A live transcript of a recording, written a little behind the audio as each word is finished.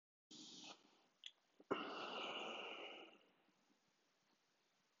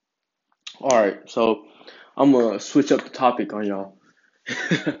All right, so I'm gonna switch up the topic on y'all.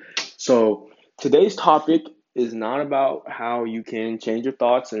 So today's topic is not about how you can change your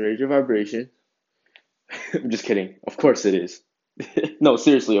thoughts and raise your vibration. I'm just kidding. Of course it is. No,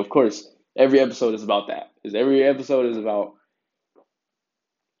 seriously, of course. Every episode is about that. Because every episode is about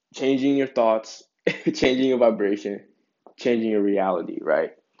changing your thoughts, changing your vibration, changing your reality,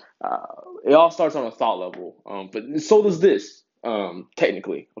 right? Uh, it all starts on a thought level, but so does this,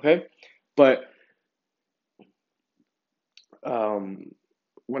 technically, okay? But um,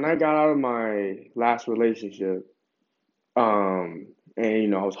 when I got out of my last relationship, and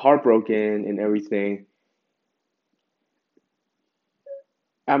I was heartbroken and everything,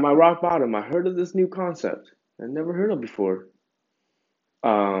 at my rock bottom, I heard of this new concept I never heard of before.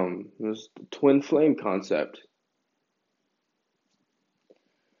 It was the twin flame concept,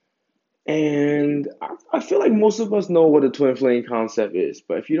 and I feel like most of us know what a twin flame concept is,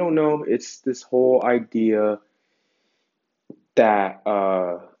 but if you don't know, it's this whole idea that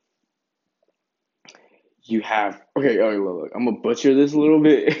you have. Okay, all right, look, I'm gonna butcher this a little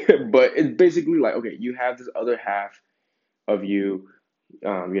bit, but it's basically like, okay, you have this other half of you.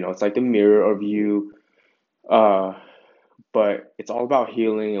 It's like the mirror of you. Uh, but it's all about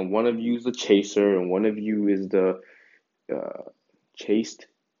healing, and one of you is the chaser, and one of you is the uh, chased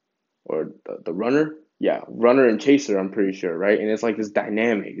or the runner. Yeah, runner and chaser, I'm pretty sure, right? And it's like this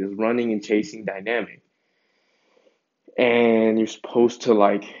dynamic, this running and chasing dynamic. And you're supposed to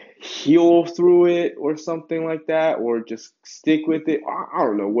like heal through it or something like that, or just stick with it. I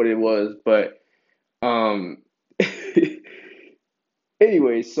don't know what it was, but um,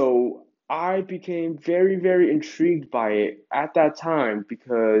 anyway, so I became very, very intrigued by it at that time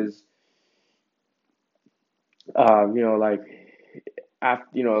because, like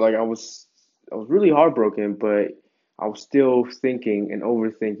after, like I was really heartbroken, but I was still thinking and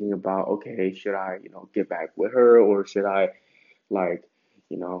overthinking about, okay, should I, get back with her, or should I like,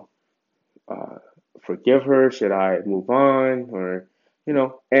 you know, uh, forgive her? Should I move on, or,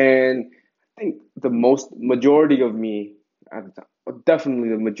 and I think the most majority of me at the time, definitely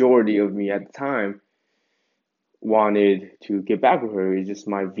the majority of me at the time wanted to get back with her. It's just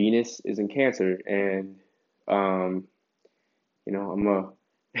my Venus is in Cancer, and um, I'm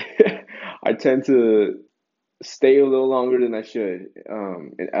I tend to stay a little longer than I should,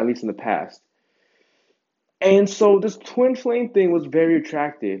 at least in the past. And so this twin flame thing was very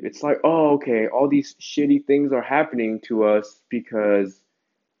attractive. It's like, oh, okay, all these shitty things are happening to us because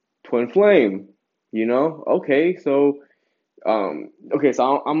twin flame, Okay, so I'm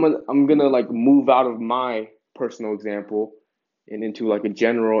gonna like move out of my personal example and into like a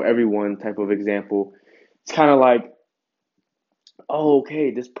general everyone type of example. It's kind of like, oh,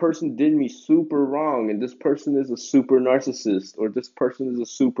 okay, this person did me super wrong, and this person is a super narcissist, or this person is a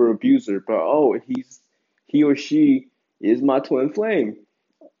super abuser, but oh, he or she is my twin flame.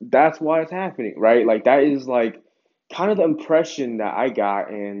 That's why it's happening, right? Like that is like kind of the impression that I got,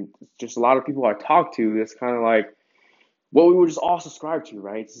 and just a lot of people I talked to. It's kind of like what we were just all subscribed to,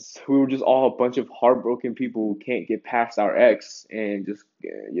 right? We were just all a bunch of heartbroken people who can't get past our ex, and just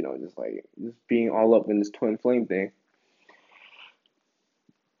just like just being all up in this twin flame thing.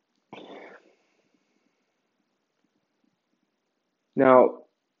 Now,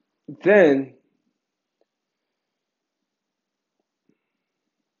 then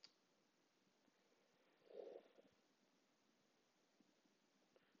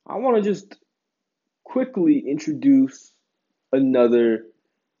I want to just quickly introduce another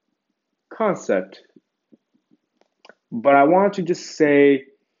concept, but I want to just say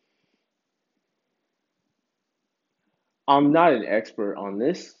I'm not an expert on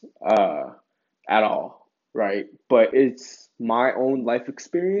this at all, right? But it's my own life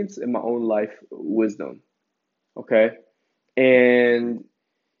experience and my own life wisdom, okay? And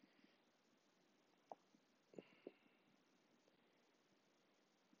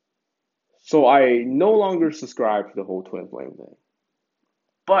so I no longer subscribe to the whole twin flame thing.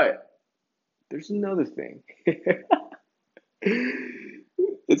 But there's another thing.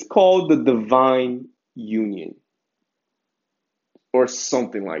 It's called the divine union or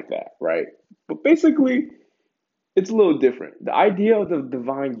something like that, right? But basically, it's a little different. The idea of the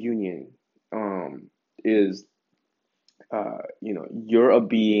divine union is, you're a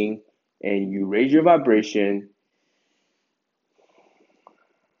being and you raise your vibration.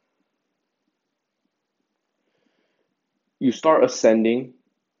 You start ascending,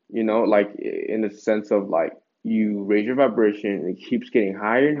 like in the sense of like you raise your vibration and it keeps getting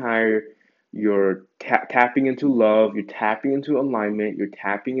higher and higher. You're tapping into love, you're tapping into alignment, you're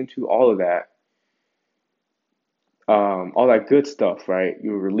tapping into all of that. all that good stuff, right?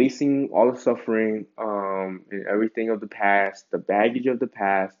 You're releasing all the suffering, and everything of the past, the baggage of the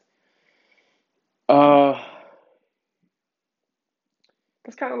past. Uh,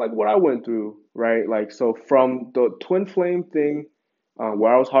 that's kind of like what I went through, right? Like, so from the twin flame thing,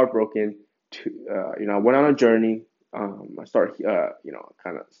 where I was heartbroken, to I went on a journey. I started,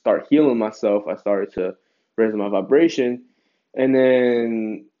 kind of start healing myself. I started to raise my vibration, and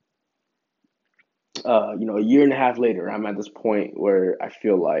then, a year and a half later, I'm at this point where I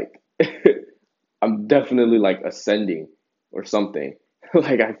feel like I'm definitely like ascending or something.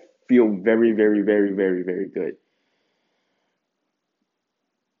 Like I feel very, very, very, very, very good.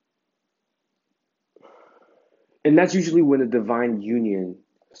 And that's usually when the divine union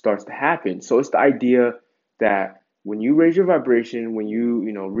starts to happen. So it's the idea that when you raise your vibration, when you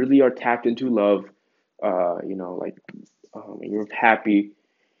really are tapped into love, like and you're happy,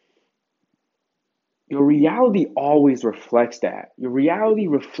 your reality always reflects that. Your reality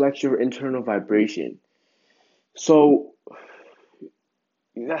reflects your internal vibration. So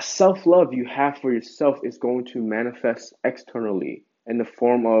that self love you have for yourself is going to manifest externally in the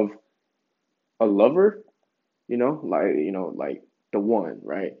form of a lover, like the one,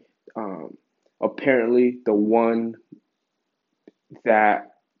 right? Um, Apparently, the one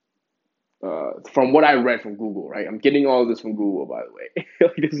that, from what I read from Google, right? I'm getting all this from Google, by the way.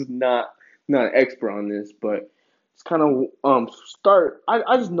 Like, this is not an expert on this, but it's kind of start.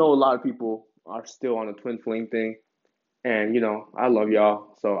 I just know a lot of people are still on the twin flame thing, and I love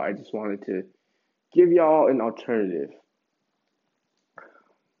y'all, so I just wanted to give y'all an alternative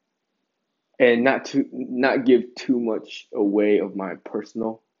and not give too much away of my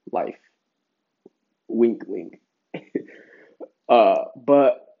personal life. Wink, wink.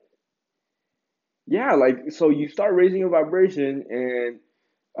 But yeah, like so you start raising your vibration and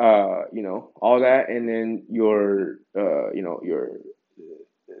all that, and then your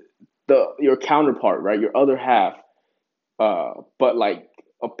counterpart, right? Your other half. But like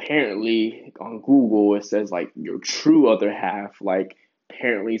apparently on Google it says like your true other half, like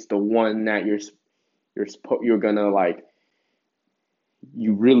apparently it's the one that you're gonna like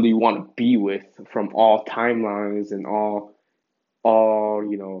you really want to be with from all timelines and all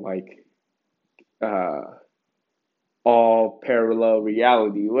like uh all parallel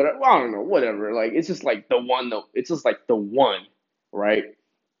reality, whatever. Well, I don't know, whatever. Like it's just like the one though. It's just like the one, right?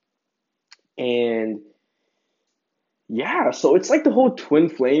 And yeah, so it's like the whole twin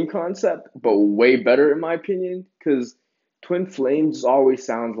flame concept, but way better in my opinion, because twin flames always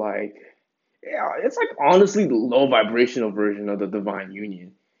sounds like, yeah, it's like honestly the low vibrational version of the divine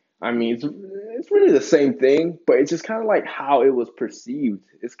union. I mean, it's really the same thing, but it's just kind of like how it was perceived.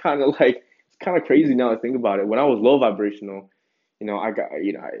 It's kind of crazy now to think about it. When I was low vibrational, I got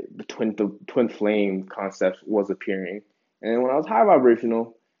the twin flame concept was appearing, and when I was high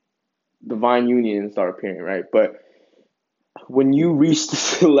vibrational, divine union started appearing, right? But when you reach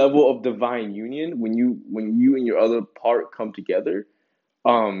this level of divine union, when you and your other part come together,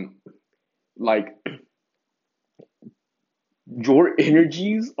 um, like your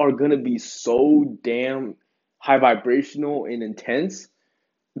energies are gonna be so damn high vibrational and intense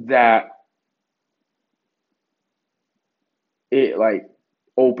that it like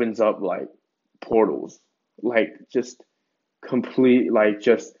opens up like portals, like just complete, like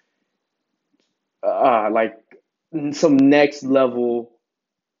just like some next level,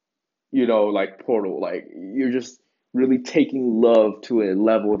 like portal. Like you're just really taking love to a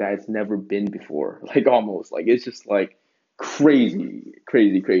level that it's never been before. Like almost like it's just like crazy,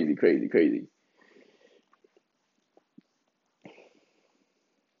 crazy, crazy, crazy, crazy.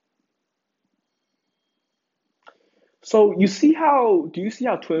 So do you see how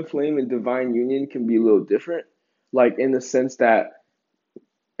twin flame and divine union can be a little different? Like in the sense that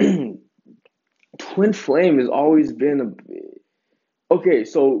twin flame has always been okay,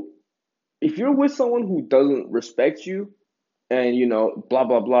 so if you're with someone who doesn't respect you and blah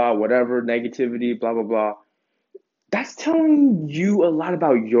blah blah, whatever, negativity, blah blah blah, that's telling you a lot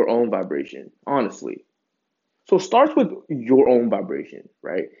about your own vibration, honestly. So it starts with your own vibration,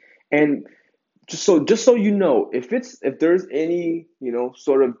 right? And just so you know, if there's any,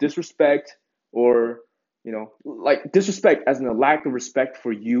 sort of disrespect or, like disrespect as in a lack of respect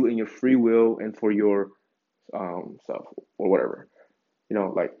for you and your free will and for your self or whatever,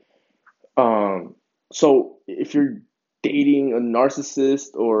 like so if you're dating a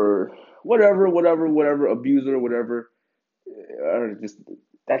narcissist or whatever, abuser, whatever, just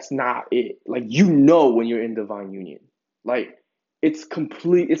that's not it. Like when you're in divine union, like it's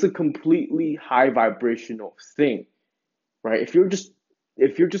a completely high vibrational thing, right? If you're just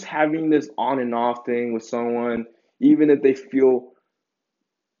having this on and off thing with someone, even if they feel,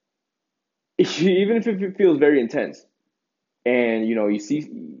 even if it feels very intense. And you see,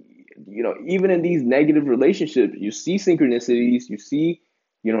 even in these negative relationships, you see synchronicities, you see,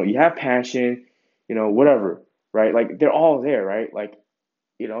 you have passion, whatever, right? Like they're all there, right? Like,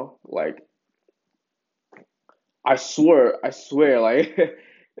 like I swear, like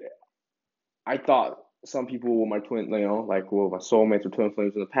I thought some people were my twin, like well, my soulmates or twin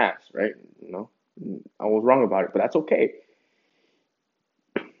flames in the past, right? You know, I was wrong about it, but that's okay.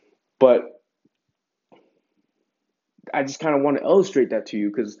 But I just kind of want to illustrate that to you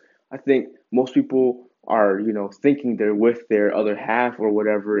because I think most people are, thinking they're with their other half or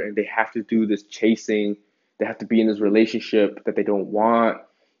whatever, and they have to do this chasing. They have to be in this relationship that they don't want,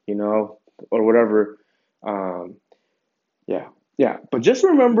 you know, or whatever. Um, yeah, yeah. But just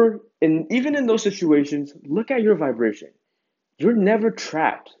remember, even in those situations, look at your vibration. You're never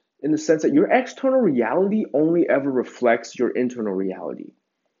trapped in the sense that your external reality only ever reflects your internal reality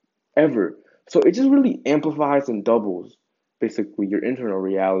ever. So it just really amplifies and doubles basically your internal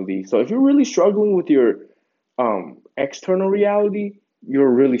reality. So if you're really struggling with your external reality, you're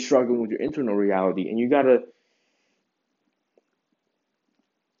really struggling with your internal reality, and you gotta,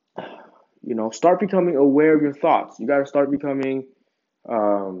 start becoming aware of your thoughts. You gotta start becoming,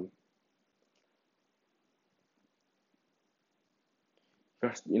 um,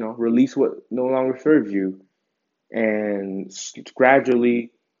 release what no longer serves you, and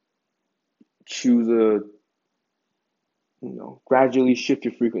gradually choose a, gradually shift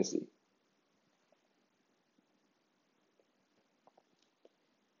your frequency.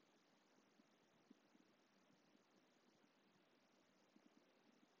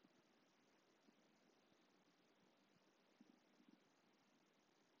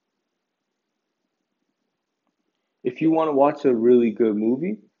 If you want to watch a really good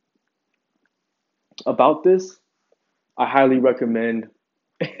movie about this, I highly recommend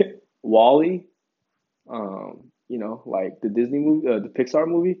Wall-E. Like the Disney movie, the Pixar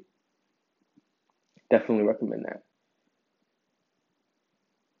movie. Definitely recommend that.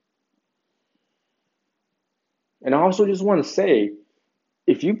 And I also just want to say,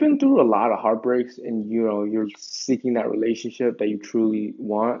 if you've been through a lot of heartbreaks and you're seeking that relationship that you truly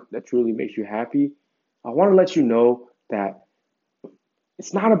want, that truly makes you happy, I want to let you know that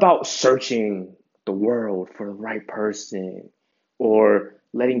it's not about searching the world for the right person or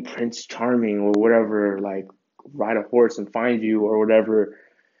letting Prince Charming or whatever like ride a horse and find you or whatever.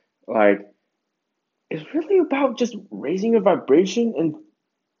 Like it's really about just raising your vibration, and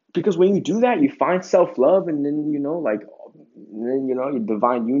because when you do that, you find self love, and then like, and then your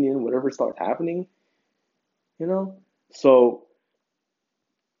divine union, whatever starts happening. You know, so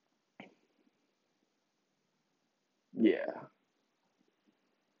yeah.